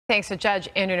Thanks to Judge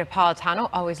Andrew Napolitano.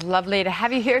 Always lovely to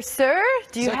have you here, sir.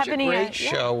 Do you have any? Such a great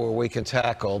show where we can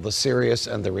tackle the serious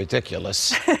and the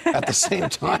ridiculous at the same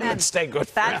time and stay good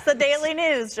friends. That's the daily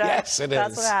news, Judge. Yes, it is.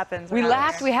 That's what happens. We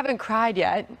laughed. We haven't cried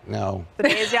yet. No. The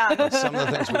day is young. Some of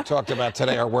the things we talked about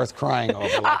today are worth crying over.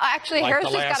 Actually, Harris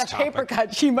has got a paper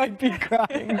cut. She might be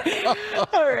crying.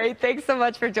 All right. Thanks so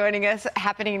much for joining us.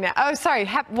 Happening now. Oh, sorry.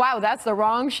 Wow, that's the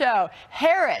wrong show.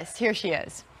 Harris, here she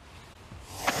is.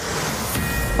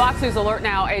 Fox News alert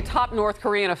now. A top North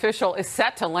Korean official is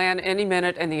set to land any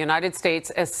minute in the United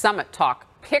States as summit talk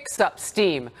picks up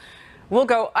steam. We'll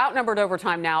go outnumbered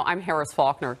overtime now. I'm Harris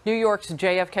Faulkner. New York's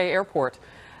JFK Airport.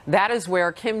 That is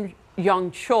where Kim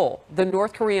Jong-chol, the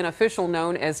North Korean official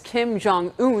known as Kim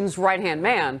Jong-un's right-hand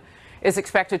man, is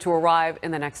expected to arrive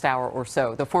in the next hour or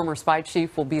so. The former spy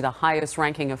chief will be the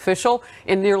highest-ranking official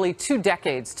in nearly 2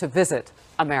 decades to visit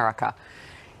America.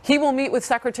 He will meet with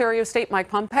Secretary of State Mike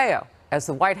Pompeo, as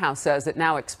the White House says it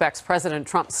now expects President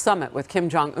Trump's summit with Kim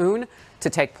Jong-un to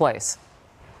take place.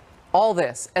 All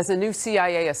this as a new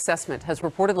CIA assessment has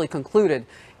reportedly concluded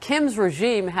Kim's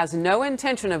regime has no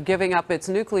intention of giving up its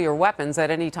nuclear weapons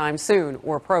at any time soon,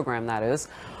 or program, that is.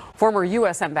 Former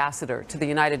U.S. Ambassador to the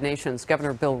United Nations,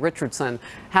 Governor Bill Richardson,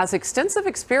 has extensive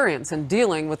experience in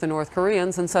dealing with the North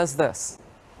Koreans and says this.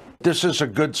 This is a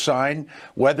good sign,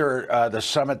 whether the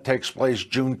summit takes place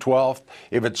June 12th.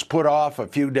 If it's put off a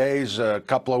few days, a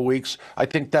couple of weeks, I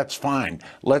think that's fine.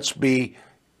 Let's be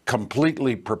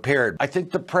completely prepared. I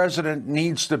think the president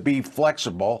needs to be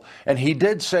flexible, and he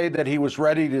did say that he was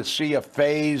ready to see a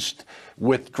phased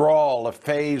withdrawal, a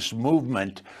phased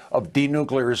movement of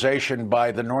denuclearization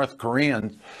by the North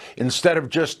Koreans instead of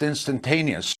just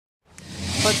instantaneous.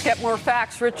 Let's get more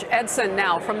facts. Rich Edson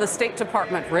now from the State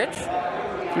Department. Rich?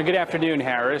 Good afternoon,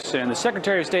 Harris. And the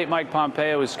Secretary of State, Mike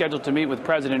Pompeo, is scheduled to meet with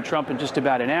President Trump in just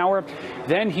about an hour.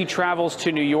 Then he travels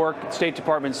to New York. The State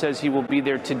Department says he will be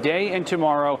there today and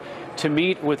tomorrow to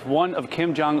meet with one of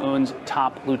Kim Jong-un's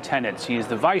top lieutenants. He is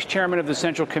the vice chairman of the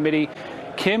Central Committee,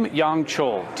 Kim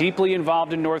Jong-chol, deeply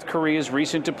involved in North Korea's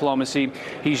recent diplomacy.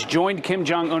 He's joined Kim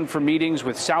Jong-un for meetings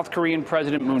with South Korean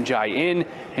President Moon Jae-in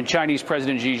and Chinese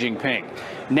President Xi Jinping.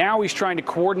 Now he's trying to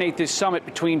coordinate this summit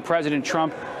between President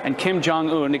Trump and Kim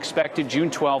Jong-un, expected June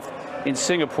 12th in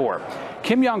Singapore.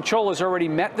 Kim Jong-chol has already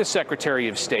met the Secretary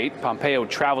of State. Pompeo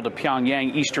traveled to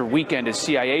Pyongyang Easter weekend as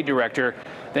CIA director,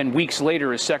 then weeks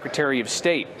later as Secretary of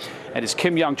State. And as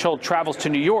Kim Jong-chol travels to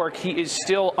New York, he is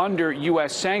still under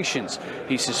U.S. sanctions.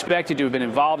 He's suspected to have been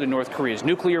involved in North Korea's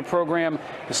nuclear program,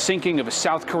 the sinking of a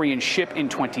South Korean ship in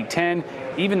 2010,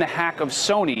 even the hack of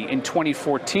Sony in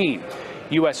 2014.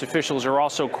 U.S. officials are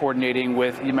also coordinating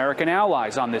with the American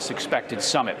allies on this expected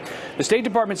summit. The State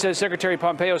Department says Secretary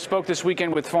Pompeo spoke this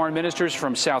weekend with foreign ministers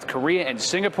from South Korea and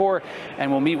Singapore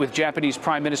and will meet with Japanese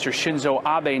Prime Minister Shinzo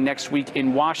Abe next week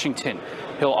in Washington.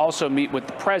 He'll also meet with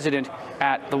the president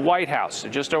at the White House. So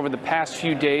just over the past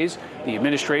few days, the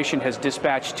administration has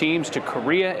dispatched teams to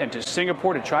Korea and to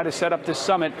Singapore to try to set up this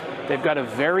summit. They've got a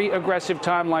very aggressive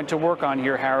timeline to work on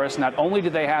here, Harris. Not only do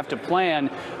they have to plan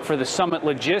for the summit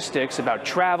logistics about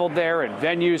travel there and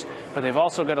venues, but they've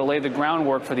also got to lay the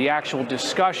groundwork for the actual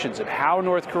discussions of how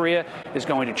North Korea is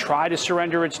going to try to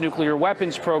surrender its nuclear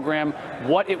weapons program,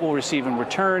 what it will receive in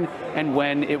return, and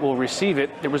when it will receive it.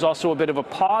 There was also a bit of a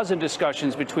pause in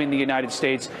discussions between the United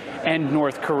States and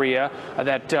North Korea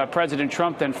that President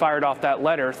Trump then fired off that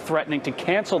letter threatening to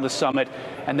cancel the summit,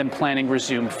 and then planning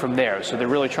resumed from there. So they're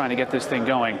really trying to get this thing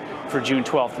going for June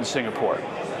 12th in Singapore.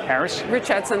 Harris?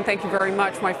 Rich Edson, thank you very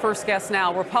much. My first guest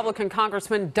now, Republican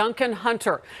Congressman Duncan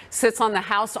Hunter, sits on the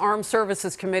House Armed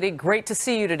Services Committee. Great to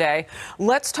see you today.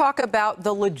 Let's talk about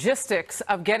the logistics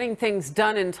of getting things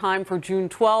done in time for June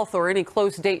 12th or any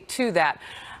close date to that.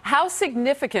 How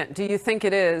significant do you think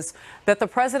it is that the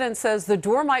president says the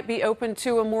door might be open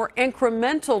to a more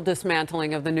incremental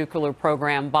dismantling of the nuclear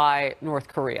program by North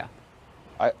Korea?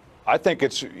 I think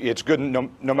it's good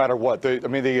no matter what.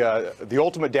 The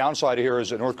ultimate downside here is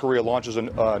that North Korea launches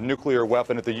a nuclear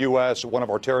weapon at the U.S., one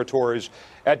of our territories,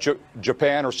 at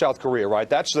Japan or South Korea, right?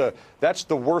 That's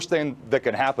the worst thing that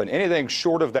can happen. Anything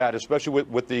short of that, especially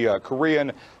with the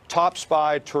Korean top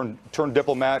spy turned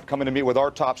diplomat coming to meet with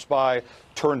our top spy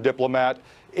turned diplomat,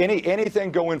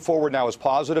 anything going forward now is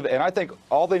positive. And I think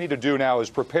all they need to do now is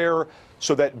prepare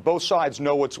so that both sides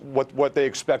know what they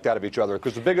expect out of each other.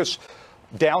 Because the biggest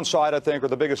downside, I think, or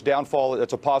the biggest downfall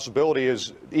that's a possibility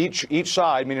is each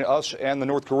side, meaning us and the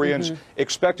North Koreans,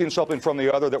 expecting something from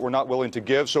the other that we're not willing to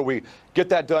give. So we get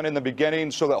that done in the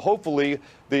beginning so that hopefully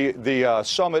the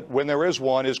summit, when there is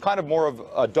one, is kind of more of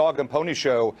a dog and pony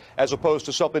show as opposed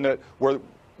to something that where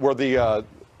the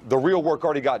real work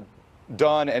already got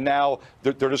done, and now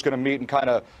they're just going to meet and kind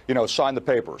of, sign the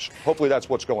papers. Hopefully that's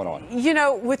what's going on.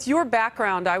 With your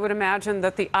background, I would imagine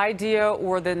that the idea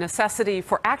or the necessity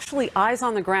for actually eyes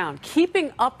on the ground,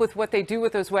 keeping up with what they do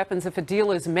with those weapons if a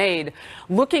deal is made,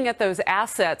 looking at those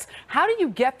assets, how do you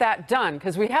get that done?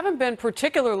 Because we haven't been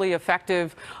particularly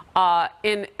effective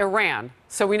in Iran.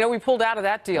 So we know we pulled out of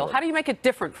that deal. How do you make it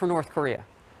different for North Korea?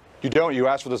 You don't. You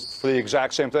ask for the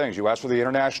exact same things. You ask for the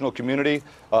international community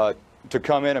to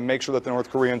come in and make sure that the North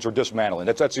Koreans are dismantling.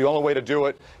 That's the only way to do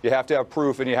it. You have to have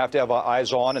proof, and you have to have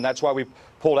eyes on, and that's why we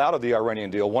pulled out of the Iranian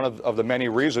deal, one of the many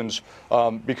reasons,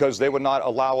 because they would not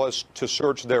allow us to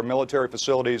search their military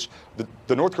facilities.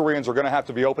 The North Koreans are going to have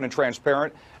to be open and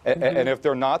transparent, and if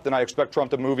they're not, then I expect Trump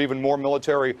to move even more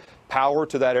military power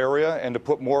to that area and to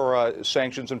put more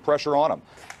sanctions and pressure on them.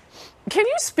 Can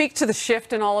you speak to the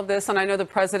shift in all of this? And I know the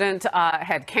president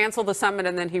had canceled the summit,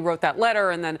 and then he wrote that letter.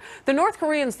 And then the North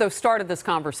Koreans, though, started this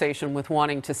conversation with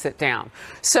wanting to sit down.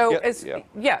 So,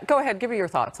 go ahead. Give me your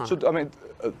thoughts on it. I mean,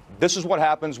 this is what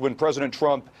happens when President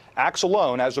Trump acts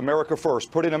alone as America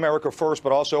first, putting America first,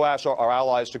 but also asks our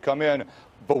allies to come in.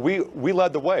 But we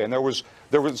led the way, and there was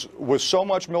so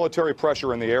much military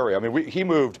pressure in the area. I mean, he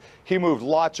moved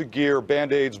lots of gear,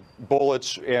 Band-Aids,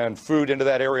 bullets, and food into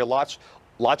that area.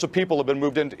 Lots of people have been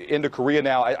moved into Korea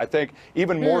now. I think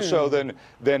even more so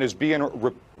than is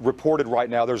being reported right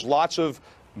now. There's lots of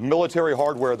military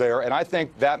hardware there, and I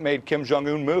think that made Kim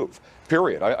Jong-un move.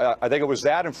 Period. I think it was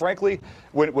that, and frankly,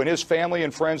 when his family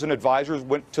and friends and advisors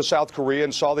went to South Korea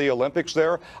and saw the Olympics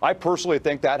there, I personally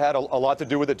think that had a lot to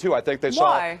do with it too. I think they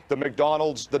saw the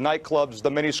McDonald's, the nightclubs,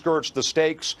 the miniskirts, the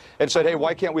steaks, and said, hey,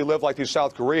 why can't we live like these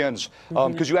South Koreans?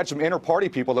 Because you had some inter-party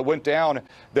people that went down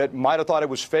that might have thought it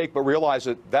was fake, but realized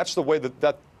that that's the way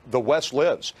that the West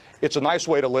lives. It's a nice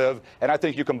way to live, and I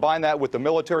think you combine that with the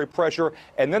military pressure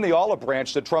and then the olive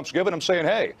branch that Trump's given them, saying,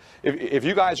 hey, if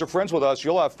you guys are friends with us,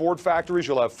 you'll have Ford factories,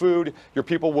 you'll have food, your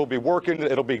people will be working,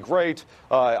 it'll be great,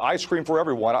 ice cream for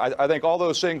everyone. I think all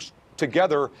those things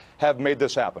together have made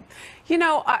this happen.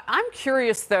 I'm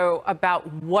curious, though,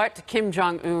 about what Kim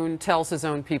Jong-un tells his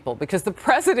own people, because the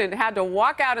president had to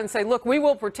walk out and say, look, we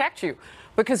will protect you,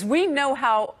 because we know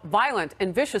how violent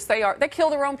and vicious they are. They kill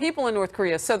their own people in North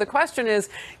Korea. So the question is,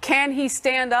 can he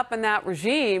stand up in that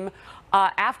regime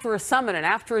after a summit and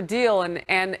after a deal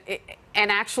and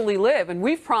actually live? And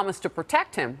we've promised to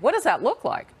protect him. What does that look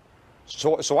like?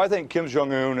 So I think Kim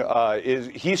Jong-un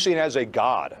he's seen as a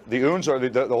god. The Uns are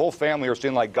the whole family are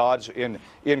seen like gods in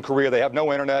Korea. They have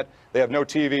no internet, they have no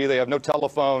TV, they have no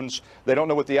telephones. They don't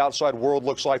know what the outside world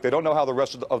looks like. They don't know how the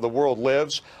rest of the world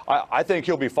lives. I think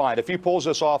he'll be fine if he pulls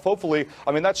this off. Hopefully,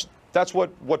 I mean that's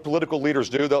what political leaders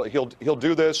do. He'll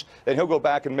do this, and he'll go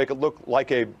back and make it look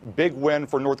like a big win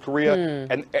for North Korea,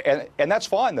 and that's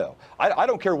fine though. I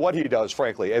don't care what he does,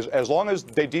 frankly, as long as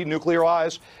they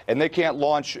denuclearize and they can't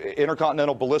launch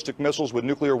intercontinental ballistic missiles with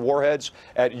nuclear warheads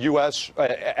at us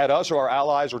or our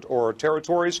allies or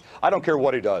territories. I don't care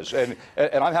what he does, and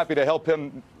I'm happy to help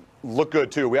him look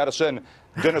good too. We had to send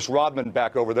Dennis Rodman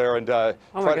back over there and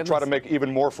try to make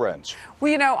even more friends.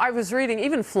 Well, I was reading,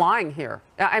 even flying here,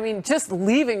 I mean, just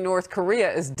leaving North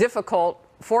Korea is difficult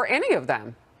for any of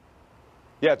them.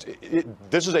 Yeah,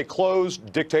 this is a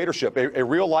closed dictatorship, a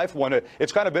real-life one.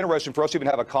 It's kind of interesting for us to even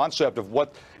have a concept of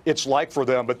what it's like for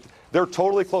them, but they're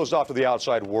totally closed off to the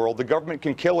outside world. The government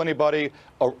can kill anybody,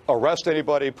 arrest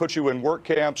anybody, put you in work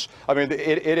camps. I mean,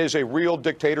 it is a real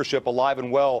dictatorship alive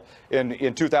and well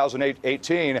in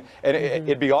 2018, and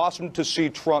it'd be awesome to see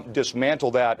Trump dismantle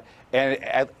that and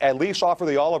at least offer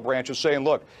the olive branches saying,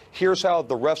 look, here's how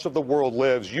the rest of the world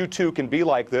lives. You too can be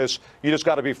like this. You just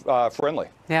got to be friendly.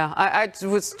 Yeah, I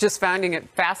was just finding it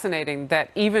fascinating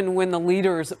that even when the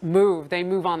leaders move, they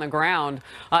move on the ground.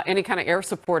 Any kind of air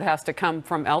support has to come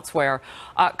from elsewhere.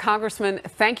 Congressman,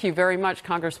 thank you very much,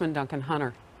 Congressman Duncan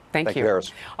Hunter. Thank you.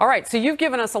 Harris. All right, so you've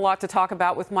given us a lot to talk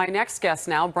about with my next guest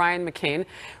now, Brian McCain,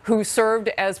 who served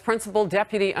as Principal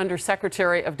Deputy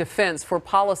Undersecretary of Defense for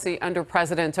Policy under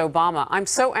President Obama. I'm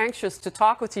so anxious to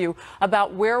talk with you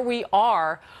about where we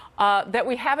are that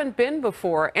we haven't been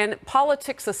before. And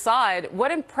politics aside,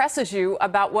 what impresses you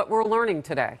about what we're learning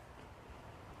today?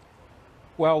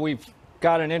 Well, we've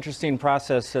got an interesting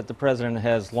process that the president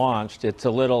has launched. It's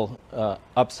a little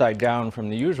upside down from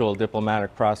the usual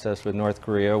diplomatic process with North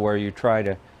Korea, where you try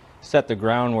to set the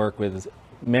groundwork with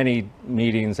many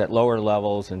meetings at lower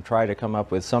levels and try to come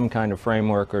up with some kind of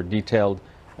framework or detailed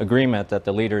agreement that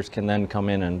the leaders can then come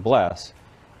in and bless.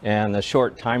 And the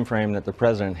short time frame that the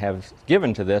president has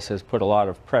given to this has put a lot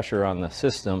of pressure on the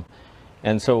system.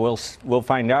 And so we'll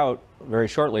find out very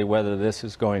shortly whether this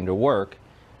is going to work.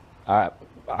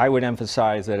 I would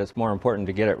emphasize that it's more important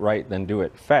to get it right than do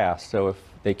it fast. So if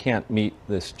they can't meet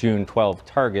this June 12th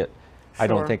target, I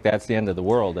don't think that's the end of the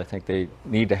world. I think they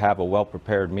need to have a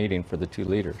well-prepared meeting for the two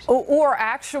leaders. Or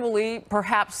actually,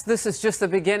 perhaps this is just the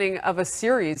beginning of a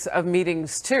series of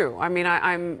meetings, too. I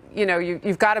mean,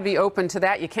 you've got to be open to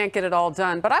that. You can't get it all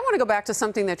done. But I want to go back to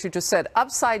something that you just said,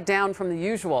 upside down from the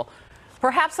usual.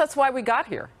 Perhaps that's why we got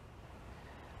here.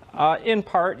 In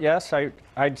part, yes.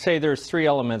 I'd say there's three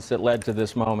elements that led to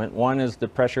this moment. One is the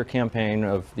pressure campaign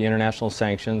of the international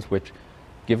sanctions, which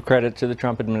give credit to the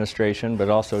Trump administration, but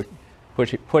also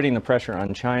putting the pressure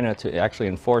on China to actually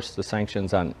enforce the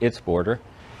sanctions on its border.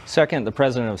 Second, the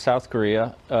president of South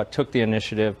Korea took the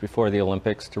initiative before the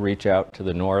Olympics to reach out to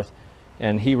the north,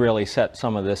 and he really set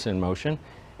some of this in motion.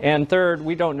 And third,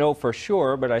 we don't know for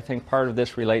sure, but I think part of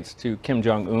this relates to Kim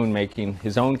Jong-un making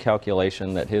his own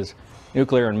calculation that his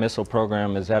nuclear and missile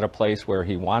program is at a place where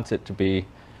he wants it to be,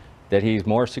 that he's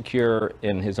more secure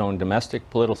in his own domestic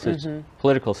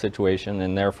political situation,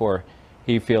 and therefore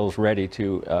he feels ready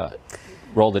to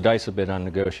roll the dice a bit on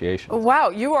negotiations. Wow,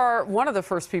 you are one of the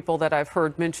first people that I've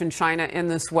heard mention China in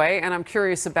this way, and I'm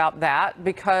curious about that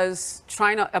because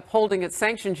China upholding its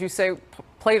sanctions, you say,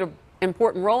 played an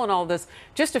important role in all of this.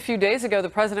 Just a few days ago, the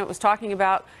president was talking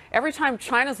about every time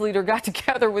China's leader got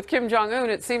together with Kim Jong-un,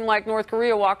 it seemed like North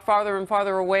Korea walked farther and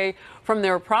farther away from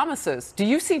their promises. Do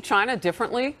you see China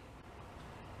differently?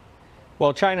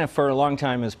 Well, China for a long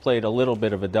time has played a little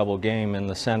bit of a double game in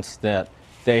the sense that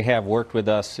they have worked with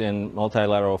us in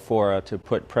multilateral fora to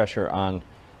put pressure on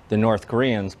the North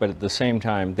Koreans, but at the same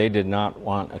time, they did not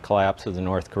want a collapse of the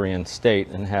North Korean state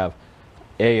and have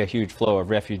A, a huge flow of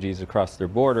refugees across their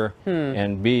border,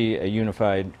 and B, a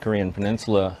unified Korean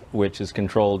peninsula, which is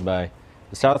controlled by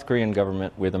the South Korean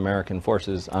government with American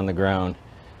forces on the ground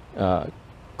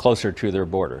closer to their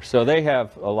border. So they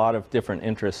have a lot of different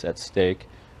interests at stake,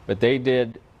 but they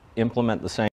did implement the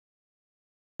same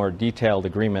more detailed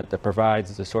agreement that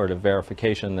provides the sort of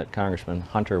verification that Congressman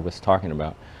Hunter was talking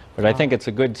about. But I think it's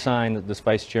a good sign that this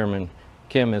Vice Chairman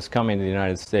Kim is coming to the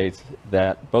United States,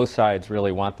 that both sides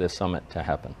really want this summit to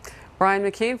happen. Brian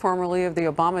McKean, formerly of the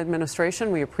Obama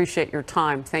administration, we appreciate your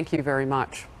time. Thank you very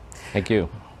much. Thank you.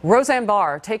 Roseanne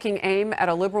Barr taking aim at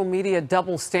a liberal media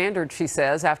double standard, she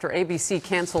says, after ABC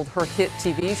canceled her hit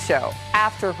TV show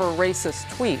after her racist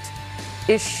tweet.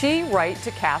 Is she right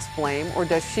to cast blame, or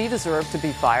does she deserve to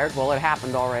be fired? Well, it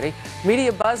happened already.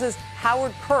 Media Buzz's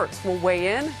Howard Kurtz will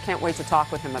weigh in. Can't wait to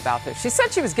talk with him about this. She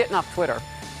said she was getting off Twitter.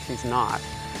 She's not.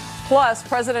 Plus,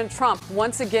 President Trump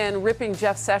once again ripping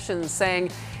Jeff Sessions,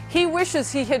 saying he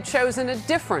wishes he had chosen a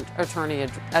different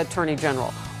attorney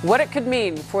general. What it could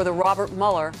mean for the Robert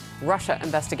Mueller Russia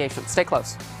investigation. Stay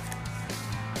close.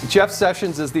 Jeff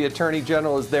Sessions as the Attorney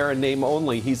General is there in name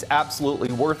only. He's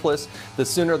absolutely worthless. The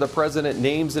sooner the president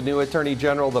names a new Attorney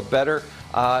General, the better.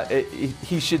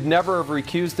 He should never have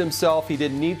recused himself. He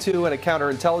didn't need to in a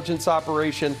counterintelligence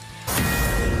operation.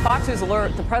 Fox News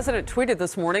alert, the president tweeted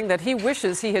this morning that he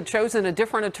wishes he had chosen a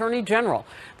different attorney general.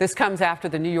 This comes after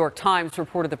the New York Times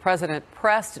reported the president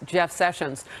pressed Jeff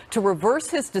Sessions to reverse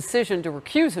his decision to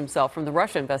recuse himself from the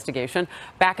Russia investigation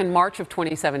back in March of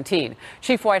 2017.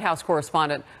 Chief White House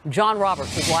correspondent John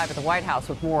Roberts is live at the White House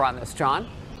with more on this. John?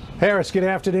 Harris, good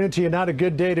afternoon to you. Not a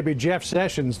good day to be Jeff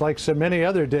Sessions. Like so many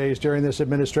other days during this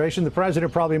administration, the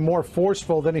president probably more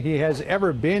forceful than he has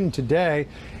ever been today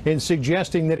in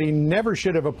suggesting that he never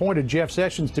should have appointed Jeff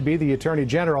Sessions to be the Attorney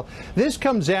General. This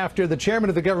comes after the chairman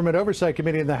of the Government Oversight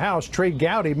Committee in the House, Trey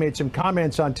Gowdy, made some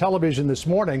comments on television this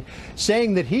morning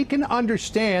saying that he can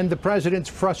understand the president's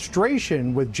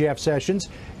frustration with Jeff Sessions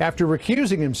after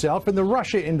recusing himself in the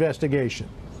Russia investigation.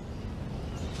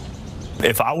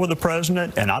 If I were the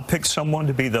president and I picked someone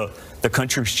to be the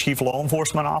country's chief law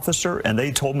enforcement officer and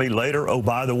they told me later, oh,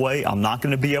 by the way, I'm not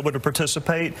going to be able to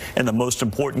participate in the most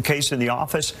important case in the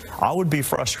office, I would be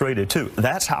frustrated, too.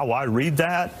 That's how I read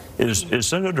that is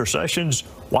Senator Sessions,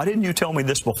 why didn't you tell me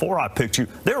this before I picked you?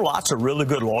 There are lots of really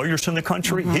good lawyers in the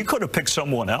country. He could have picked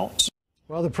someone else.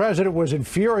 Well, the president was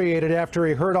infuriated after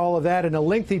he heard all of that in a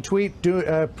lengthy tweet,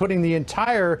 putting the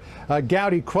entire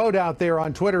Gowdy quote out there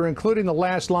on Twitter, including the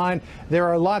last line, there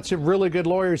are lots of really good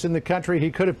lawyers in the country.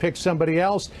 He could have picked somebody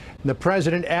else. And the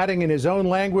president adding in his own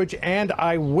language, and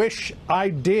I wish I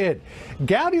did.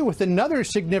 Gowdy with another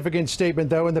significant statement,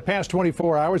 though, in the past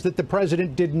 24 hours that the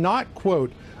president did not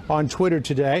quote on Twitter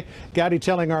today. Gowdy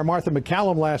telling our Martha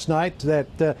McCallum last night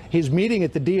that his meeting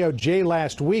at the DOJ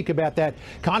last week about that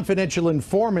confidential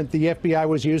informant the FBI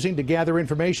was using to gather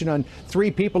information on 3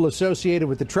 people associated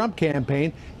with the Trump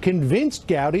campaign convinced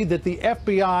Gowdy that the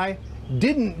FBI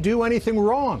didn't do anything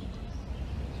wrong.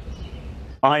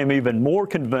 I am even more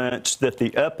convinced that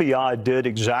the FBI did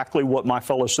exactly what my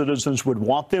fellow citizens would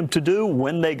want them to do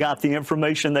when they got the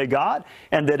information they got,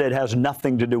 and that it has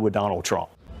nothing to do with Donald Trump.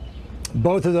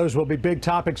 Both of those will be big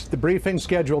topics at the briefing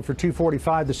scheduled for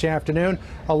 2:45 this afternoon,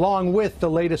 along with the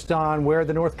latest on where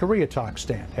the North Korea talks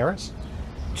stand. Harris?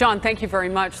 John, thank you very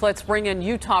much. Let's bring in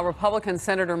Utah Republican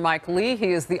Senator Mike Lee.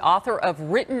 He is the author of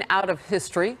Written Out of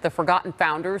History, The Forgotten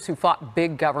Founders Who Fought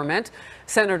Big Government.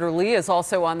 Senator Lee is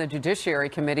also on the Judiciary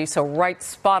Committee, so right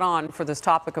spot on for this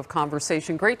topic of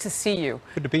conversation. Great to see you.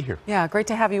 Good to be here. Yeah, great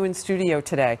to have you in studio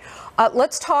today.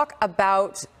 Let's talk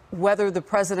about whether the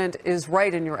president is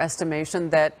right in your estimation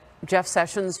that Jeff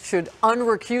Sessions should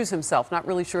unrecuse himself. Not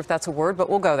really sure if that's a word, but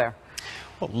we'll go there.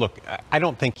 Well, look, I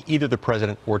don't think either the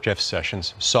president or Jeff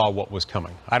Sessions saw what was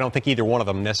coming. I don't think either one of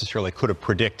them necessarily could have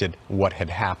predicted what had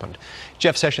happened.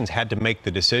 Jeff Sessions had to make the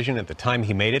decision at the time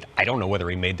he made it. I don't know whether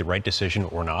he made the right decision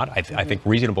or not. I think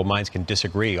reasonable minds can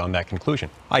disagree on that conclusion.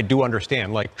 I do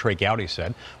understand, like Trey Gowdy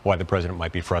said, why the president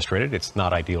might be frustrated. It's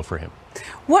not ideal for him.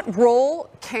 What role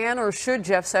can or should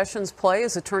Jeff Sessions play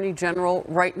as Attorney General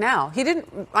right now?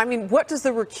 What does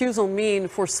the recusal mean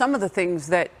for some of the things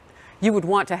that you would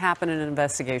want to happen in an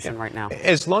investigation right now?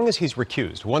 As long as he's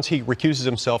recused. Once he recuses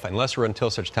himself, unless or until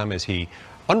such time as he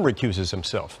unrecuses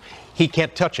himself, he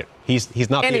can't touch it. He's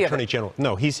not the Attorney General.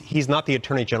 No, he's not the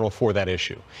Attorney General for that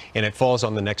issue. And it falls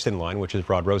on the next in line, which is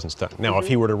Rod Rosenstein. Now, if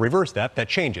he were to reverse that, that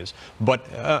changes. But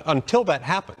until that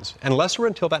happens, unless or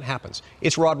until that happens,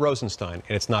 it's Rod Rosenstein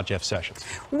and it's not Jeff Sessions.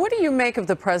 What do you make of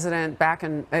the president back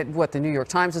in what the New York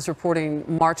Times is reporting,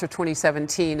 March of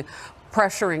 2017,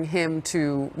 pressuring him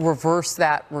to reverse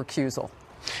that recusal?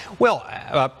 Well,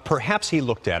 perhaps he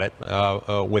looked at it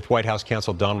with White House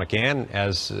counsel Don McGahn,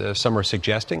 as some are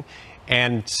suggesting,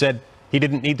 and said he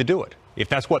didn't need to do it. If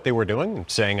that's what they were doing,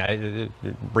 saying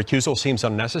recusal seems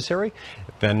unnecessary,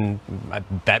 then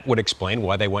that would explain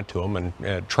why they went to him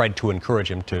and tried to encourage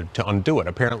him to undo it.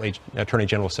 Apparently, Attorney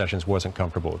General Sessions wasn't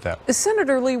comfortable with that.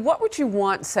 Senator Lee, what would you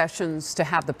want Sessions to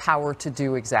have the power to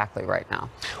do exactly right now?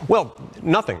 Well,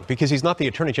 nothing, because he's not the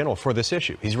Attorney General for this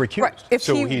issue. He's recused, right. If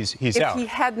he's out. If he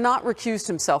had not recused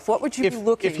himself, what would you be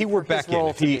looking for? If he were back in,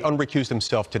 if he unrecused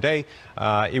himself today,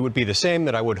 it would be the same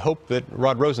that I would hope that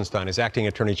Rod Rosenstein, as acting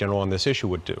Attorney General on this issue,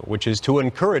 would do, which is to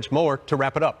encourage Mueller to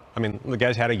wrap it up. I mean, the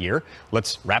guy's had a year.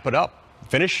 Let's wrap it up.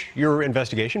 Finish your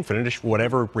investigation, finish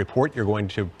whatever report you're going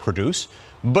to produce,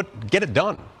 but get it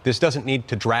done. This doesn't need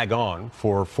to drag on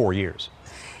for 4 years.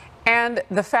 And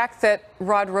the fact that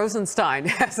Rod Rosenstein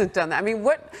hasn't done that. I mean,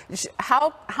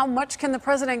 how much can the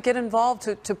president get involved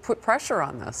to put pressure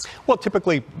on this? Well,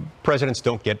 typically, presidents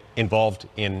don't get involved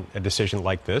in a decision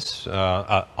like this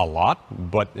a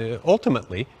lot, but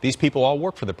ultimately, these people all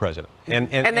work for the president. And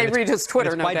they read his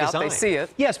Twitter, no doubt. They see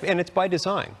it. Yes, and it's by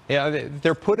design. Yeah,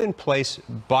 they're put in place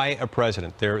by a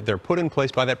president. They're put in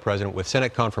place by that president with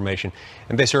Senate confirmation,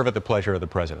 and they serve at the pleasure of the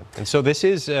president. And so this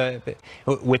is,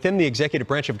 within the executive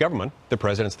branch of government, the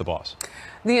president's the boss.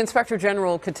 The Inspector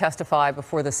General could testify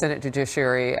before the Senate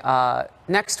Judiciary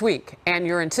next week, and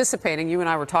you're anticipating, you and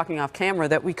I were talking off camera,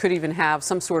 that we could even have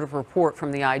some sort of report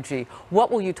from the IG. What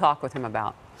will you talk with him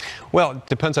about? Well, it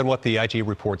depends on what the IG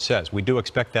report says. We do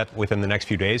expect that within the next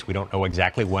few days. We don't know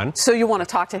exactly when. So you want to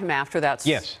talk to him after that's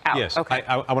out? Yes. Okay.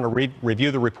 I want to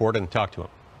review the report and talk to him.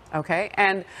 Okay.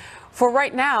 And for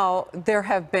right now, there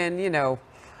have been,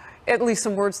 at least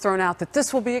some words thrown out that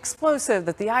this will be explosive,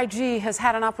 that the IG has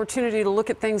had an opportunity to look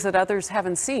at things that others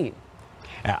haven't seen.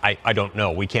 I don't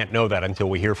know. We can't know that until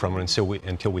we hear from him,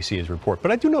 until we see his report.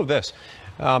 But I do know this.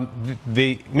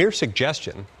 The mere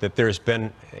suggestion that there's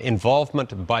been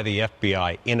involvement by the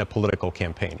FBI in a political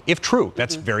campaign, if true,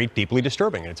 that's very deeply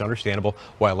disturbing. And it's understandable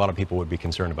why a lot of people would be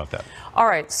concerned about that. All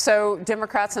right. So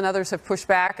Democrats and others have pushed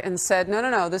back and said,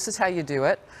 no, this is how you do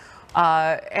it.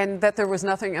 And that there was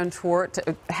nothing untoward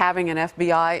to having an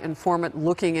FBI informant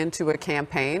looking into a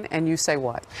campaign. And you say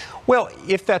what? Well,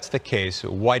 if that's the case,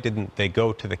 why didn't they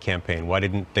go to the campaign? Why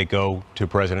didn't they go to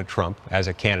President Trump as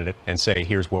a candidate and say,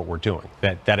 here's what we're doing?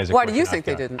 That is a Why do you think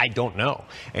they didn't? I don't know.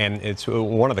 And it's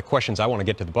one of the questions I want to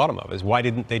get to the bottom of is why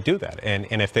didn't they do that?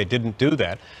 And if they didn't do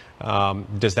that,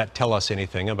 does that tell us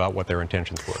anything about what their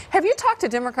intentions were? Have you talked to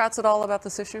Democrats at all about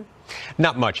this issue?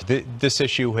 Not much. This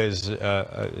issue has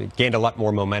gained a lot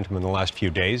more momentum in the last few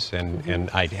days, and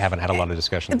I haven't had a lot of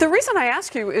discussion. The reason I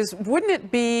ask you is, wouldn't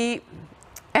it be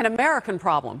an American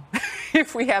problem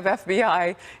if we have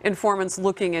FBI informants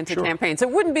looking into campaigns?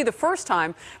 It wouldn't be the first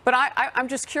time, but I'm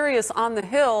just curious, on the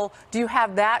Hill, do you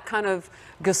have that kind of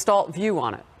gestalt view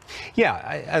on it?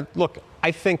 Yeah, look,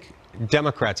 I think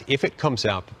Democrats, if it comes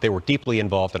out that they were deeply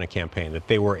involved in a campaign, that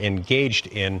they were engaged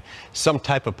in some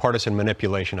type of partisan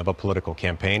manipulation of a political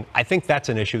campaign, I think that's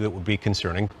an issue that would be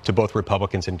concerning to both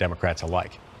Republicans and Democrats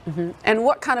alike. And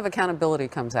what kind of accountability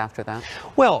comes after that?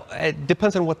 Well, it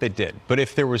depends on what they did. But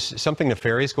if there was something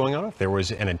nefarious going on, if there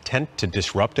was an intent to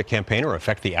disrupt a campaign or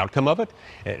affect the outcome of it,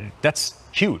 that's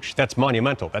huge. That's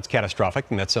monumental. That's catastrophic.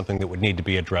 And that's something that would need to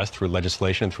be addressed through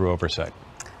legislation and through oversight.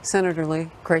 Senator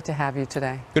Lee, great to have you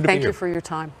today. Good to be here. Thank you for your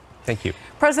time. Thank you.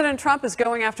 President Trump is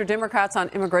going after Democrats on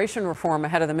immigration reform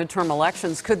ahead of the midterm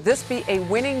elections. Could this be a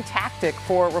winning tactic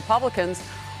for Republicans,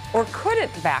 or could it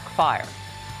backfire?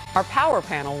 Our power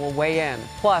panel will weigh in.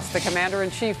 Plus, the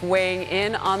commander-in-chief weighing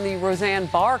in on the Roseanne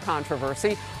Barr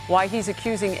controversy, why he's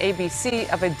accusing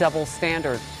ABC of a double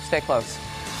standard. Stay close.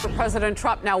 President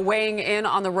Trump now weighing in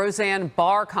on the Roseanne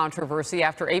Barr controversy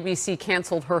after ABC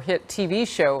canceled her hit TV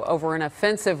show over an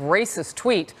offensive racist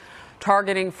tweet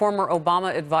targeting former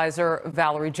Obama advisor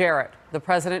Valerie Jarrett. The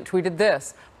president tweeted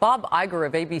this. Bob Iger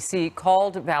of ABC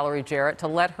called Valerie Jarrett to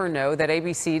let her know that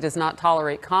ABC does not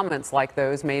tolerate comments like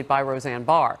those made by Roseanne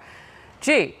Barr.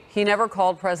 Gee, he never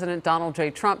called President Donald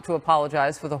J. Trump to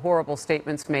apologize for the horrible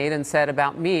statements made and said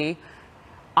about me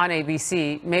on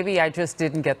ABC. Maybe I just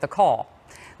didn't get the call.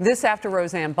 This after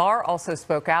Roseanne Barr also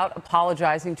spoke out,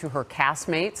 apologizing to her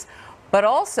castmates, but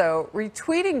also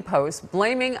retweeting posts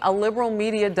blaming a liberal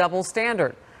media double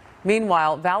standard.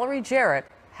 Meanwhile, Valerie Jarrett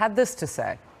had this to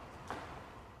say.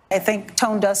 I think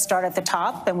tone does start at the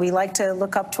top, and we like to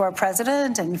look up to our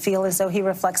president and feel as though he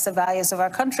reflects the values of our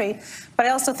country. But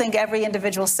I also think every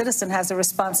individual citizen has a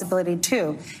responsibility,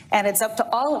 too. And it's up to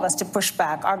all of us to push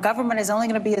back. Our government is only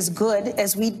going to be as good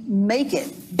as we make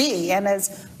it be. And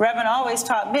as Reverend always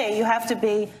taught me, you have to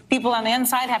be, people on the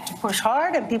inside have to push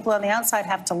hard, and people on the outside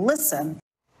have to listen.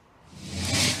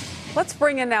 Let's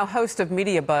bring in now host of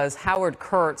Media Buzz, Howard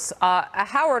Kurtz.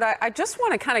 Howard, I just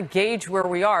want to kind of gauge where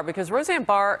we are, because Roseanne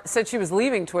Barr said she was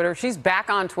leaving Twitter. She's back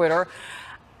on Twitter.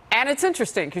 And it's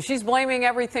interesting because she's blaming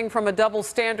everything from a double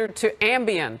standard to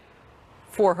Ambien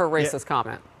for her racist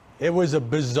comment. It was a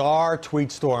bizarre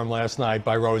tweet storm last night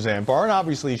by Roseanne Barr, and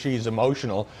obviously she's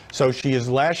emotional. So she is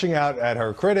lashing out at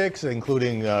her critics,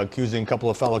 including accusing a couple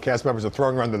of fellow cast members of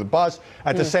throwing her under the bus.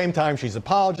 At the same time, she's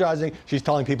apologizing. She's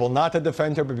telling people not to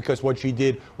defend her because what she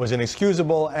did was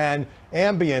inexcusable. And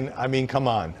Ambien, I mean, come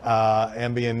on.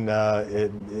 Ambien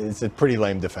is a pretty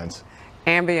lame defense.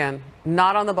 Ambien,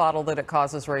 not on the bottle that it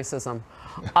causes racism.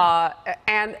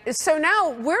 And so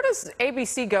now, where does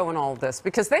ABC go in all of this?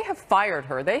 Because they have fired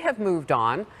her. They have moved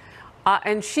on.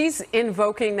 And she's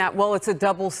invoking that, well, it's a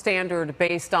double standard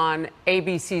based on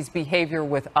ABC's behavior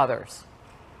with others.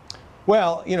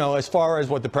 Well, you know, as far as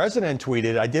what the president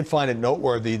tweeted, I did find it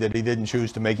noteworthy that he didn't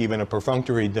choose to make even a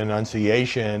perfunctory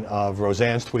denunciation of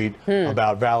Roseanne's tweet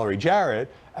about Valerie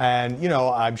Jarrett. And, you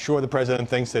know, I'm sure the president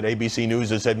thinks that ABC News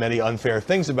has said many unfair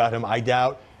things about him. I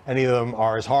doubt any of them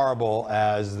are as horrible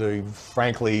as the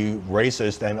frankly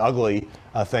racist and ugly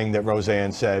thing that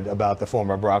Roseanne said about the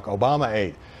former Barack Obama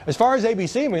aide. As far as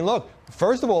ABC, I mean, look,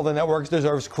 first of all, the network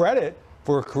deserves credit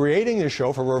for creating this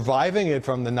show, for reviving it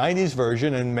from the 90s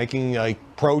version and making a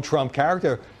pro-Trump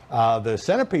character the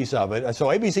centerpiece of it. So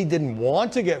ABC didn't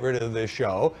want to get rid of this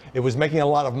show. It was making a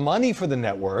lot of money for the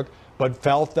network, but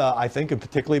felt, I think,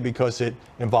 particularly because it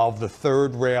involved the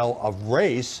third rail of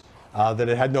race, that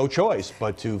it had no choice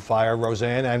but to fire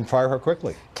Roseanne and fire her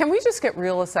quickly. Can we just get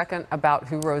real a second about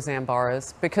who Roseanne Barr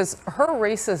is? Because her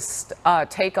racist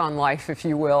take on life, if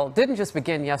you will, didn't just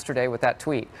begin yesterday with that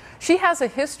tweet. She has a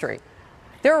history.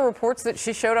 There are reports that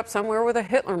she showed up somewhere with a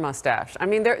Hitler mustache. I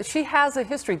mean, she has a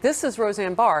history. This is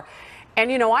Roseanne Barr.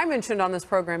 And, you know, I mentioned on this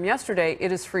program yesterday,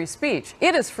 it is free speech.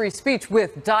 It is free speech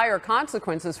with dire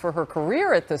consequences for her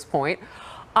career at this point.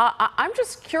 I'm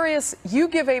just curious, you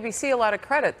give ABC a lot of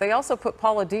credit. They also put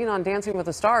Paula Deen on Dancing with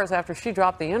the Stars after she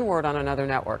dropped the N-word on another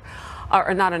network.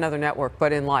 Or not another network,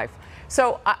 but in life.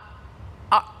 So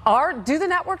do the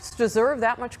networks deserve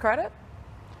that much credit?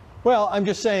 Well, I'm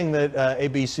just saying that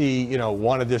ABC, you know,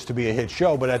 wanted this to be a hit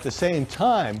show, but at the same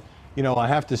time, you know, I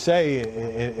have to say,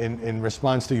 in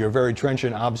response to your very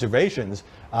trenchant observations,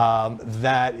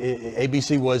 that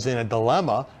ABC was in a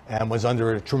dilemma and was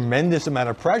under a tremendous amount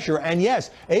of pressure. And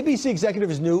yes, ABC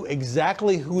executives knew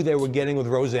exactly who they were getting with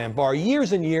Roseanne Barr.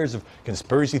 Years and years of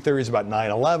conspiracy theories about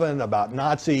 9/11, about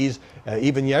Nazis.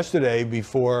 Even yesterday,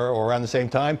 before or around the same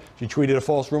time, she tweeted a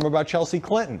false rumor about Chelsea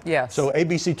Clinton. Yes. So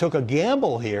ABC took a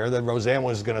gamble here that Roseanne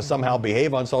was going to somehow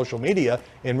behave on social media.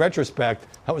 In retrospect,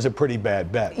 that was a pretty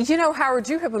bad bet. You know, Howard,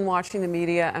 you have been watching the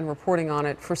media and reporting on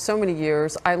it for so many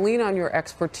years. I lean on your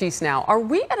expertise now. Are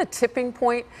we at a tipping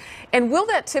point? And will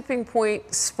that tipping tipping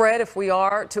point spread if we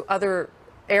are to other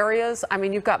areas? I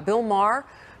mean, you've got Bill Maher,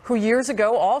 who years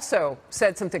ago also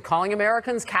said something, calling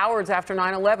Americans cowards after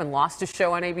 9/11, lost his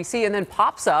show on ABC, and then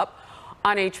pops up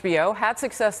on HBO, had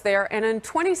success there, and in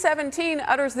 2017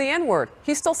 utters the N-word.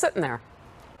 He's still sitting there.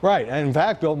 Right. And in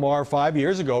fact, Bill Maher 5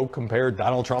 years ago compared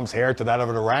Donald Trump's hair to that of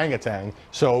an orangutan.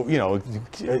 So, you know,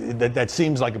 that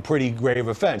seems like a pretty grave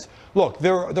offense. Look,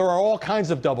 there are all kinds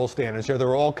of double standards here. There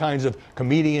are all kinds of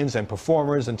comedians and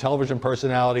performers and television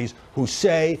personalities who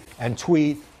say and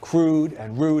tweet crude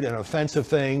and rude and offensive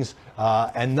things,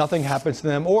 and nothing happens to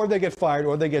them, or they get fired,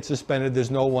 or they get suspended. There's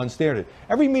no one standard.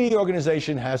 Every media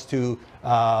organization has to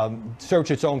search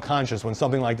its own conscience when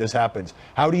something like this happens.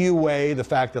 How do you weigh the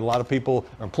fact that a lot of people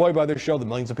are employed by this show, the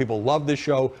millions of people love this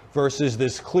show, versus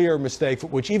this clear mistake,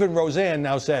 which even Roseanne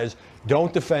now says,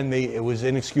 don't defend me, it was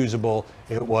inexcusable,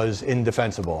 it was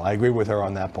indefensible. I agree with her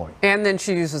on that point. And then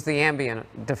she uses the ambient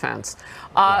defense.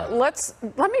 Right.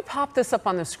 Let me pop this up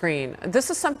on the screen.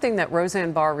 This is something that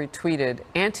Roseanne Barr retweeted,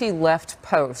 anti-left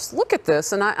post. Look at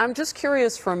this, and I'm just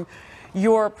curious from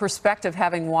your perspective,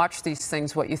 having watched these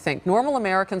things, what you think. Normal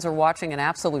Americans are watching in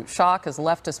absolute shock as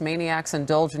leftist maniacs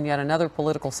indulge in yet another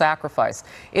political sacrifice.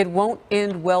 It won't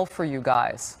end well for you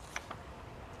guys.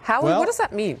 Howie, what does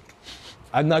that mean?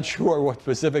 I'm not sure what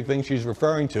specific thing she's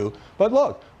referring to, but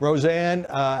look, Roseanne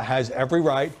has every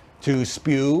right to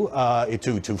spew,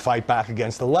 to fight back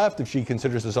against the left if she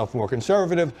considers herself more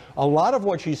conservative. A lot of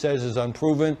what she says is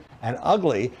unproven and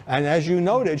ugly, and as you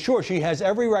noted, sure, she has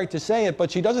every right to say it,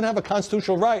 but she doesn't have a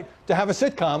constitutional right to have a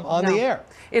sitcom on the air.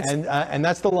 And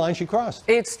that's the line she crossed.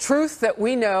 It's truth that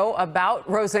we know about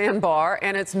Roseanne Barr,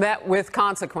 and it's met with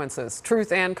consequences,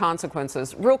 truth and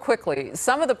consequences. Real quickly,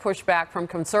 some of the pushback from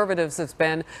conservatives has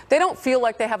been they don't feel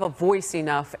like they have a voice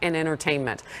enough in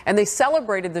entertainment, and they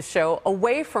celebrated the show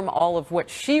away from all of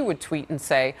what she would tweet and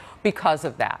say because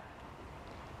of that.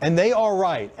 And they are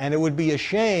right. And it would be a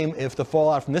shame if the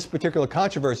fallout from this particular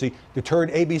controversy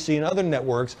deterred ABC and other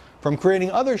networks from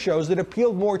creating other shows that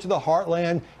appealed more to the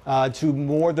heartland, to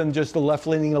more than just the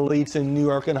left-leaning elites in New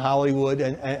York and Hollywood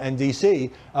and D.C.,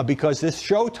 because this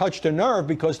show touched a nerve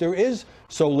because there is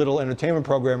so little entertainment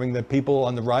programming that people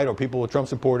on the right or people with Trump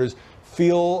supporters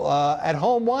feel at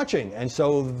home watching. And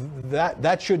so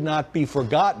that should not be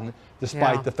forgotten,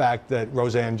 despite the fact that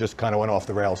Roseanne just kind of went off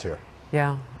the rails here.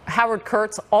 Yeah. Howard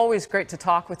Kurtz, always great to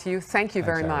talk with you. Thank you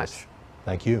very much.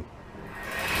 Thank you.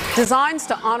 Designs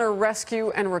to honor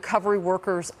rescue and recovery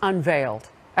workers unveiled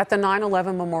at the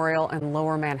 9/11 Memorial in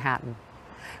Lower Manhattan.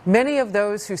 Many of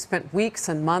those who spent weeks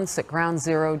and months at Ground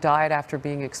Zero died after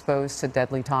being exposed to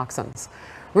deadly toxins.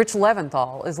 Rich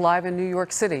Leventhal is live in New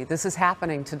York City. This is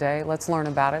happening today. Let's learn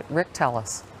about it. Rick, tell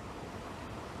us.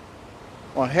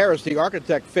 Well, Harris, the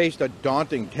architect faced a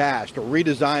daunting task to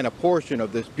redesign a portion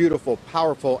of this beautiful,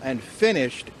 powerful, and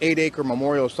finished 8-acre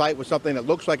memorial site with something that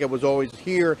looks like it was always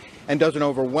here and doesn't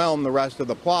overwhelm the rest of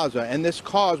the plaza. And this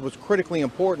cause was critically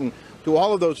important to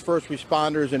all of those first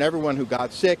responders and everyone who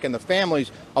got sick and the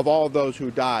families of all of those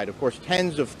who died. Of course,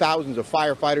 tens of thousands of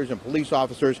firefighters and police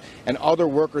officers and other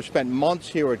workers spent months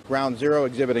here at Ground Zero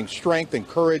exhibiting strength and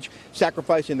courage,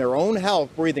 sacrificing their own health,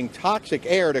 breathing toxic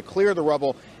air to clear the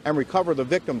rubble and recover the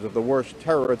victims of the worst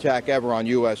terror attack ever on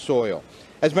U.S. soil.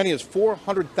 As many as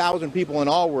 400,000 people in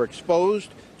all were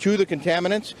exposed to the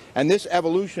contaminants, and this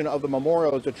evolution of the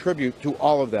memorial is a tribute to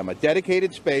all of them. A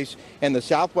dedicated space in the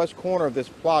southwest corner of this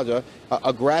plaza,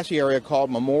 a grassy area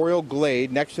called Memorial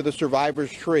Glade next to the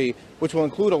survivor's tree, which will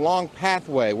include a long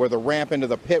pathway where the ramp into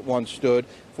the pit once stood,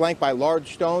 flanked by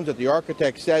large stones that the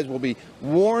architect says will be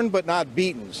worn but not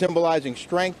beaten, symbolizing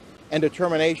strength and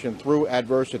determination through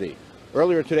adversity.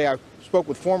 Earlier today, I spoke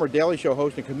with former Daily Show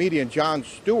host and comedian Jon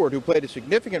Stewart, who played a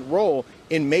significant role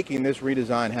in making this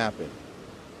redesign happen.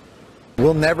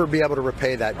 We'll never be able to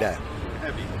repay that debt,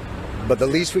 but the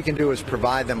least we can do is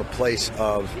provide them a place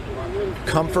of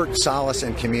comfort, solace,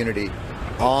 and community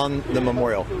on the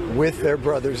memorial with their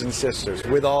brothers and sisters,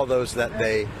 with all those that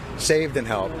they saved and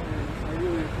helped,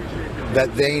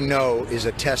 that they know is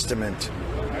a testament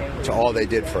to all they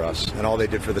did for us and all they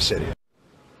did for the city.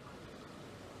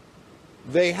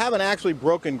 They haven't actually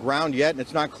broken ground yet, and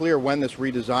it's not clear when this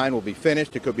redesign will be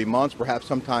finished. It could be months, perhaps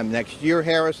sometime next year,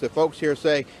 Harris. The folks here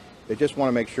say they just want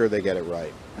to make sure they get it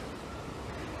right.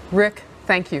 Rick,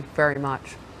 thank you very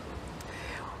much.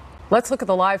 Let's look at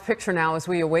the live picture now as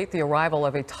we await the arrival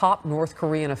of a top North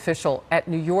Korean official at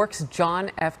New York's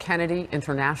John F. Kennedy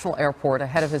International Airport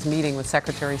ahead of his meeting with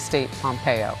Secretary of State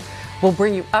Pompeo. We'll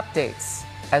bring you updates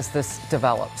as this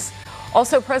develops.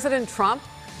 Also, President Trump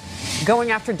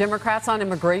Going after Democrats on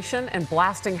immigration and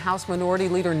blasting House Minority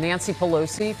Leader Nancy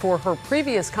Pelosi for her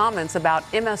previous comments about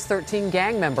MS-13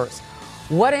 gang members.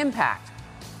 What impact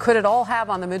could it all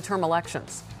have on the midterm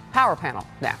elections? Power Panel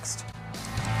next.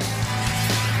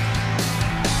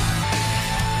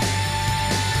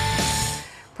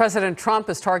 President Trump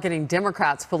is targeting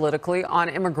Democrats politically on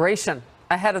immigration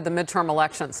ahead of the midterm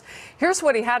elections. Here's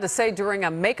what he had to say during a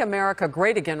Make America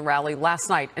Great Again rally last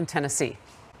night in Tennessee.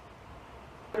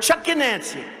 Chuck and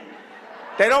Nancy,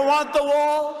 they don't want the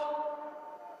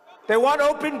wall. They want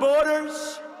open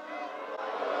borders.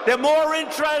 They're more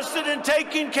interested in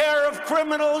taking care of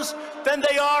criminals than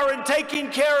they are in taking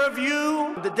care of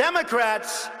you. The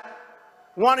Democrats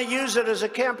want to use it as a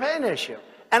campaign issue.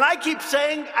 And I keep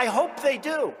saying, I hope they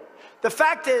do. The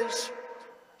fact is,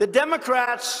 the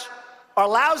Democrats are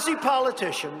lousy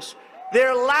politicians.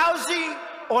 They're lousy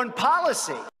on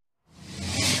policy.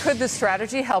 Could this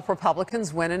strategy help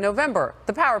Republicans win in November?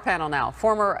 The Power Panel now.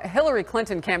 Former Hillary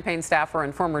Clinton campaign staffer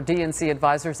and former DNC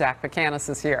advisor Zach Buchanan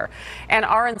is here. And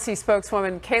RNC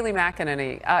spokeswoman Kayleigh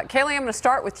McEnany. Kayleigh, I'm going to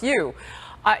start with you.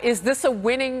 Is this a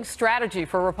winning strategy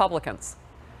for Republicans?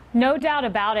 No doubt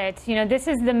about it. You know, this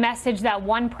is the message that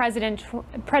won President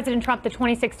Trump the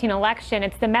 2016 election.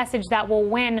 It's the message that will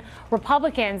win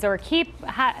Republicans or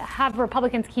have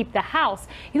Republicans keep the House.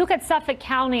 You look at Suffolk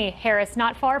County, Harris,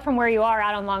 not far from where you are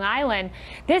out on Long Island.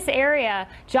 This area,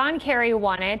 John Kerry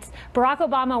won it. Barack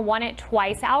Obama won it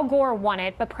twice. Al Gore won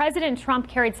it. But President Trump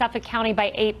carried Suffolk County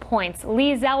by 8 points.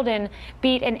 Lee Zeldin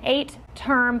beat an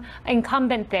 8-term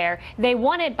incumbent there. They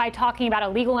won it by talking about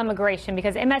illegal immigration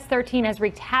because MS-13 has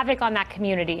wreaked havoc on that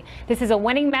community. This is a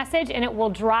winning message, and it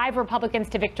will drive Republicans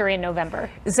to victory in November.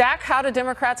 Zach, how do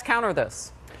Democrats counter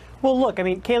this? Well, look, I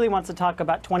mean, Kayleigh wants to talk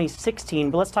about 2016,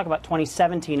 but let's talk about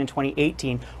 2017 and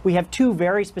 2018. We have two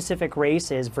very specific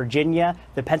races, Virginia,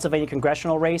 the Pennsylvania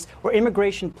congressional race, where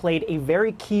immigration played a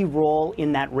very key role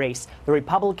in that race. The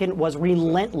Republican was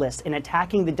relentless in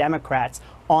attacking the Democrats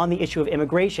on the issue of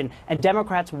immigration, and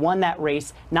Democrats won that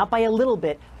race, not by a little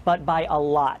bit, but by a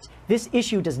lot. This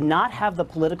issue does not have the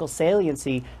political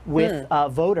saliency with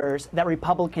voters that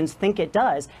Republicans think it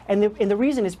does. And the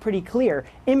reason is pretty clear.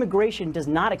 Immigration does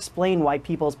not explain why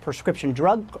people's prescription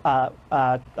drug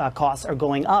costs are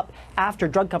going up after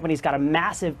drug companies got a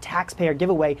massive taxpayer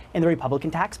giveaway in the Republican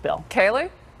tax bill.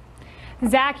 Kayleigh?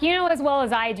 Zach, you know as well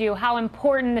as I do how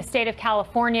important the state of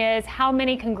California is, how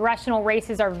many congressional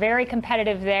races are very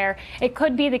competitive there. It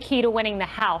could be the key to winning the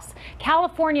House.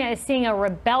 California is seeing a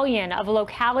rebellion of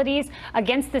localities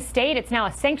against the state. It's now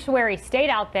a sanctuary state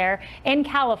out there in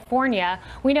California.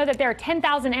 We know that there are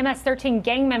 10,000 MS-13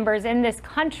 gang members in this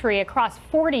country across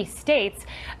 40 states.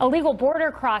 Illegal border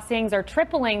crossings are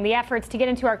tripling the efforts to get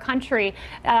into our country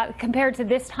compared to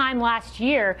this time last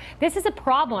year. This is a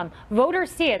problem.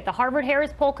 Voters see it. The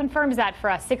Harris poll confirms that for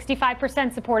us.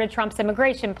 65% supported Trump's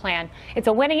immigration plan. It's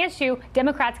a winning issue.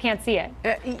 Democrats can't see it.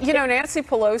 You know, Nancy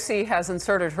Pelosi has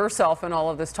inserted herself in all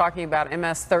of this, talking about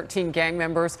MS-13 gang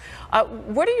members.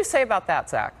 What do you say about that,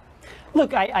 Zach?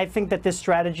 Look, I think that this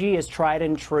strategy is tried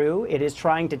and true. It is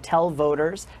trying to tell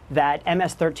voters that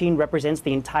MS-13 represents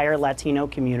the entire Latino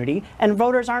community, and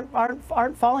voters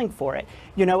aren't falling for it.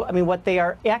 You know, I mean, what they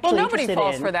are actually nobody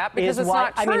falls for that because it's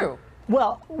not true. I mean,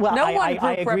 well,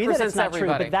 I agree that it's not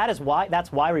everybody. true, but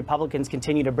that's why Republicans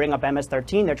continue to bring up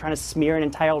MS-13. They're trying to smear an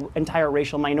entire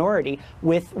racial minority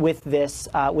with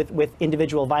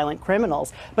individual violent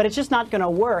criminals. But it's just not going to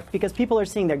work because people are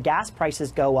seeing their gas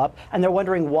prices go up, and they're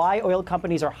wondering why oil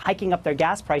companies are hiking up their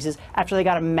gas prices after they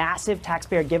got a massive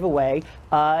taxpayer giveaway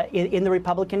in the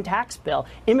Republican tax bill.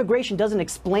 Immigration doesn't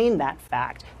explain that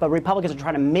fact, but Republicans are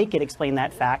trying to make it explain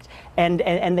that fact, and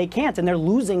they can't, and they're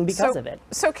losing because of it.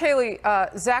 So, Kayleigh,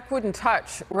 Zach wouldn't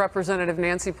touch Representative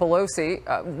Nancy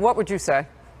Pelosi. What would you say?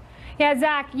 Yeah,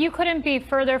 Zach, you couldn't be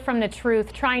further from the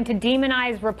truth trying to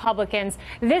demonize Republicans.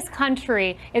 This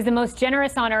country is the most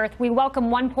generous on earth. We welcome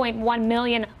 1.1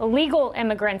 million legal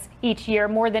immigrants each year,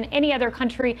 more than any other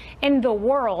country in the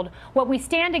world. What we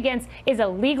stand against is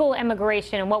illegal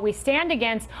immigration, and what we stand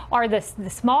against are the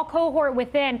small cohort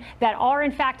within that are,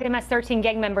 in fact, MS-13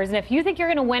 gang members. And if you think you're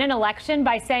going to win an election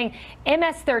by saying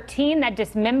MS-13 that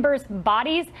dismembers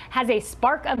bodies has a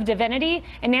spark of divinity,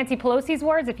 in Nancy Pelosi's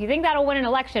words, if you think that'll win an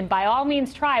election, by all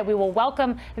means try. We will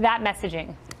welcome that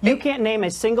messaging. You can't name a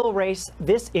single race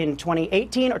this in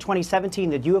 2018 or 2017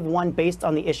 that you have won based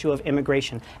on the issue of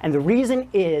immigration. And the reason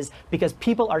is because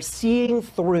people are seeing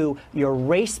through your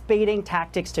race-baiting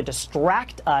tactics to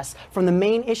distract us from the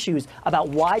main issues about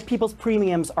why people's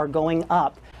premiums are going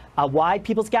up. why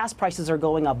people's gas prices are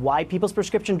going up, why people's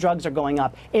prescription drugs are going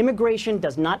up. Immigration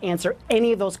does not answer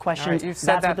any of those questions. Right, you've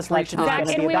said That's what this election is going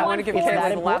to be about. I want to give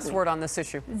Kaylee the last word on this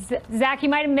issue. Zach, you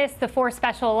might have missed the 4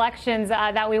 special elections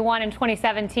that we won in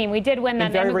 2017. We did win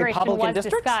them. Immigration was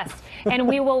discussed, and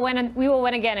we will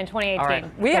win again in 2018. All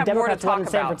right. We have more to talk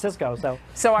about. San Francisco,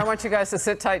 so I want you guys to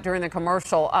sit tight during the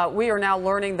commercial. We are now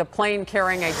learning the plane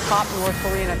carrying a top North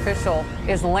Korean official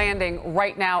is landing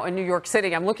right now in New York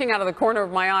City. I'm looking out of the corner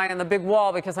of my eye on the big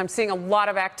wall because I'm seeing a lot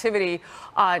of activity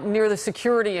near the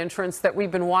security entrance that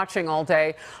we've been watching all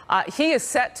day. He is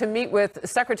set to meet with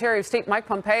Secretary of State Mike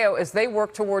Pompeo as they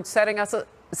work towards setting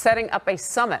up a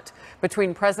summit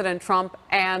between President Trump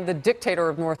and the dictator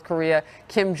of North Korea,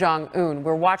 Kim Jong-un.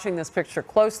 We're watching this picture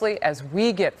closely. As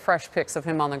we get fresh pics of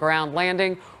him on the ground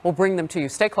landing, we'll bring them to you.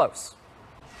 Stay close.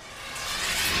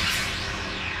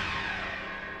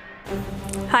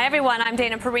 Hi, everyone. I'm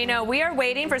Dana Perino. We are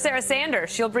waiting for Sarah Sanders.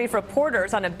 She'll brief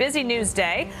reporters on a busy news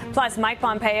day. Plus, Mike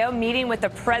Pompeo meeting with the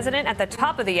president at the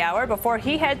top of the hour before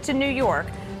he heads to New York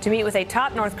to meet with a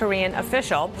top North Korean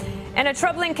official. And a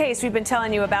troubling case we've been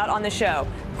telling you about on the show.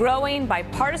 Growing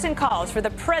bipartisan calls for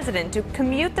the president to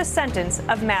commute the sentence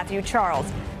of Matthew Charles.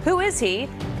 Who is he,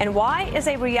 and why is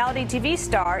a reality TV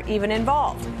star even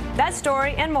involved? That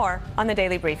story and more on the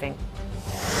Daily Briefing.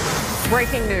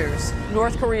 Breaking news.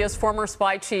 North Korea's former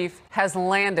spy chief has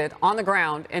landed on the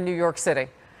ground in New York City.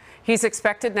 He's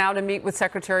expected now to meet with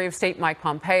Secretary of State Mike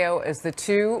Pompeo as the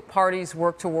two parties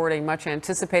work toward a much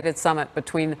anticipated summit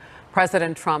between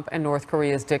President Trump and North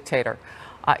Korea's dictator.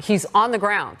 He's on the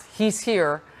ground. He's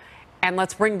here. And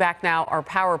let's bring back now our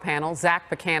power panel, Zach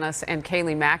Buchanan and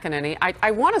Kaylee McEnany.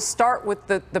 I want to start with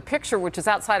the picture, which is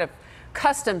outside of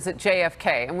Customs at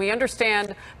JFK. And we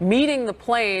understand meeting the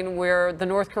plane where the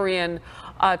North Korean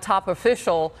top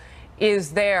official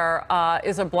is there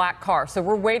is a black car. So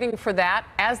we're waiting for that.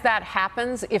 As that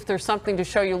happens, if there's something to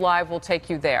show you live, we'll take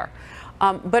you there.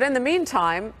 But in the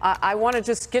meantime, I want to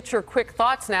just get your quick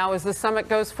thoughts now as the summit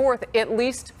goes forth, at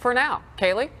least for now.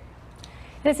 Kaylee?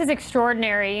 This is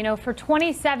extraordinary. You know, for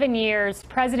 27 years,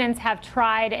 presidents have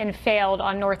tried and failed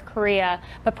on North Korea.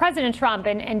 But President Trump,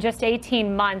 in just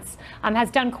 18 months, has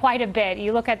done quite a bit.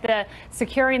 You look at the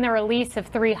securing the release of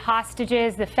 3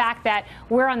 hostages, the fact that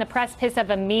we're on the precipice of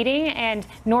a meeting and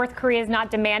North Korea is not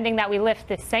demanding that we lift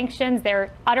the sanctions.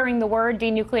 They're uttering the word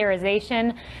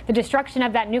denuclearization, the destruction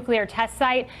of that nuclear test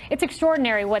site. It's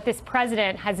extraordinary what this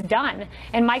president has done.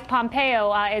 And Mike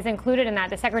Pompeo is included in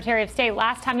that, the Secretary of State.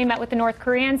 Last time he met with the North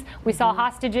Koreans, we saw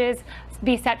hostages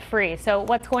be set free. So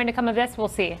what's going to come of this, we'll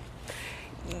see.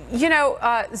 You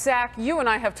know, Zach, you and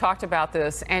I have talked about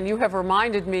this, and you have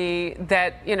reminded me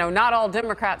that, you know, not all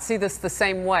Democrats see this the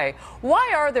same way.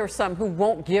 Why are there some who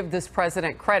won't give this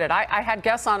president credit? I had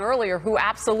guests on earlier who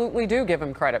absolutely do give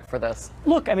him credit for this.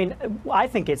 Look, I mean, I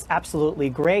think it's absolutely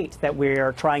great that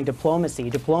we're trying diplomacy.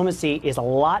 Diplomacy is a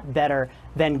lot better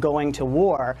than going to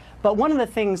war. But one of the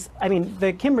things, I mean,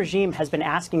 the Kim regime has been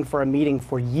asking for a meeting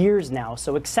for years now,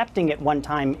 so accepting it one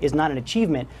time is not an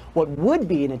achievement. What would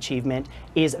be an achievement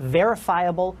is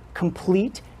verifiable,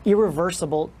 complete,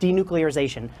 irreversible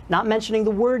denuclearization. Not mentioning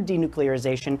the word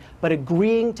denuclearization, but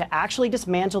agreeing to actually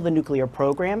dismantle the nuclear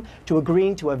program, to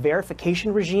agreeing to a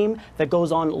verification regime that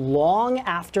goes on long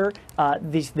after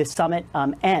the summit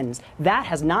ends. That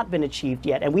has not been achieved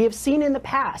yet. And we have seen in the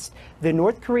past the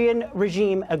North Korean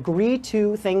regime agree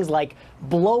to things like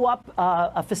blow up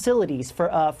facilities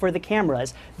for the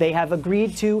cameras. They have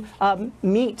agreed to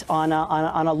meet on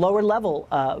a lower level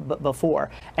before.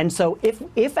 And so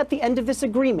if at the end of this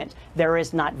agreement there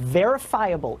is not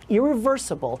verifiable,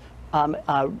 irreversible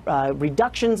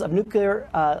reductions of nuclear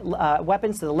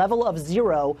weapons to the level of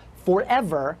 0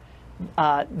 forever,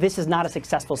 this is not a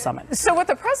successful summit. So what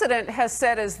the president has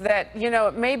said is that, you know,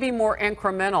 it may be more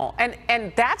incremental,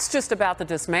 and that's just about the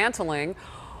dismantling.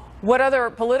 What other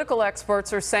political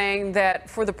experts are saying that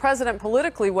for the president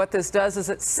politically, what this does is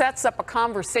it sets up a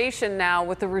conversation now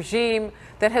with the regime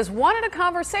that has wanted a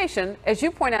conversation, as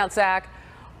you point out, Zach,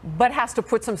 but has to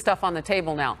put some stuff on the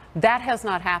table now. That has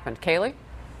not happened. Kaylee?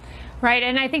 Right,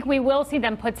 and I think we will see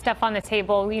them put stuff on the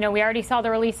table. You know, we already saw the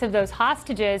release of those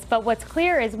hostages, but what's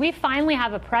clear is we finally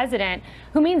have a president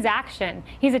who means action.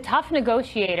 He's a tough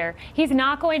negotiator. He's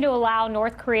not going to allow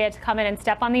North Korea to come in and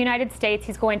step on the United States.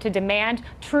 He's going to demand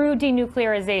true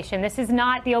denuclearization. This is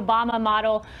not the Obama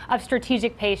model of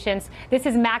strategic patience. This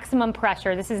is maximum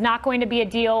pressure. This is not going to be a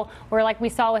deal where, like we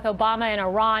saw with Obama and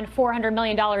Iran, $400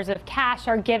 million of cash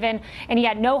are given, and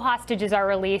yet no hostages are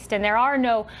released, and there are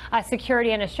no security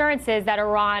and assurances. promises that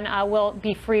Iran will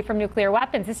be free from nuclear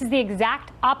weapons. This is the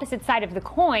exact opposite side of the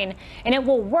coin, and it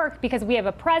will work because we have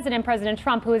a president, President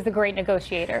Trump, who is the great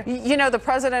negotiator. You know, the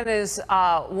president is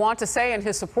want to say, and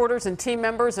his supporters and team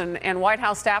members and White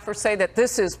House staffers say that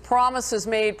this is promises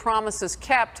made, promises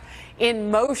kept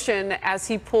in motion as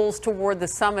he pulls toward the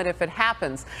summit if it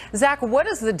happens. Zach, what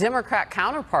is the Democrat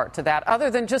counterpart to that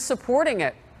other than just supporting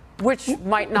it, which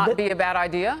might not be a bad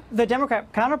idea? The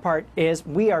Democrat counterpart is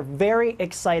we are very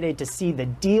excited to see the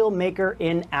deal maker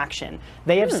in action.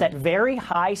 They have set very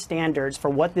high standards for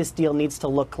what this deal needs to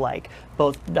look like.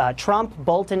 Both Trump,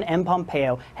 Bolton, and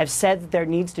Pompeo have said that there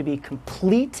needs to be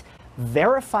complete,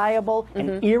 verifiable,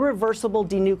 and irreversible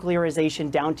denuclearization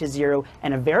down to zero,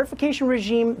 and a verification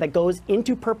regime that goes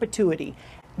into perpetuity.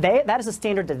 That is a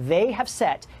standard that they have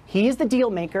set. He is the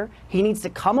deal maker. He needs to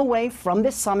come away from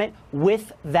this summit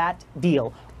with that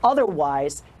deal.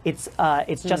 Otherwise, it's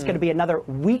just going to be another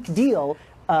weak deal.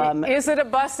 Is it a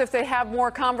bust if they have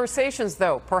more conversations,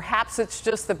 though? Perhaps it's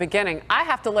just the beginning. I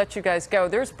have to let you guys go.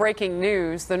 There's breaking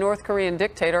news. The North Korean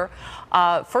dictator,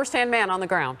 first-hand man on the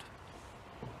ground.